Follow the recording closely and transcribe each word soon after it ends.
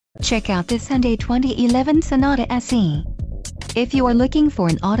Check out this Hyundai 2011 Sonata SE. If you are looking for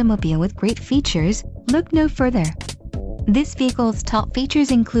an automobile with great features, look no further. This vehicle's top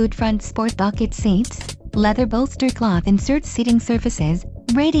features include front sport bucket seats, leather bolster cloth insert seating surfaces,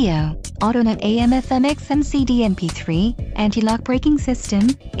 radio, AutoNet AM/FM XM CD MP3, anti-lock braking system,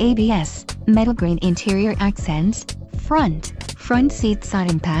 ABS, metal green interior accents, front seat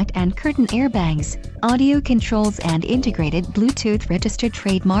side impact and curtain airbags, audio controls and integrated Bluetooth registered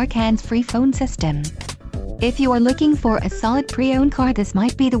trademark hands-free phone system. If you are looking for a solid pre-owned car, this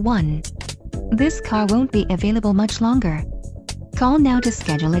might be the one. This car won't be available much longer. Call now to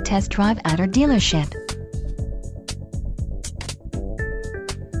schedule a test drive at our dealership.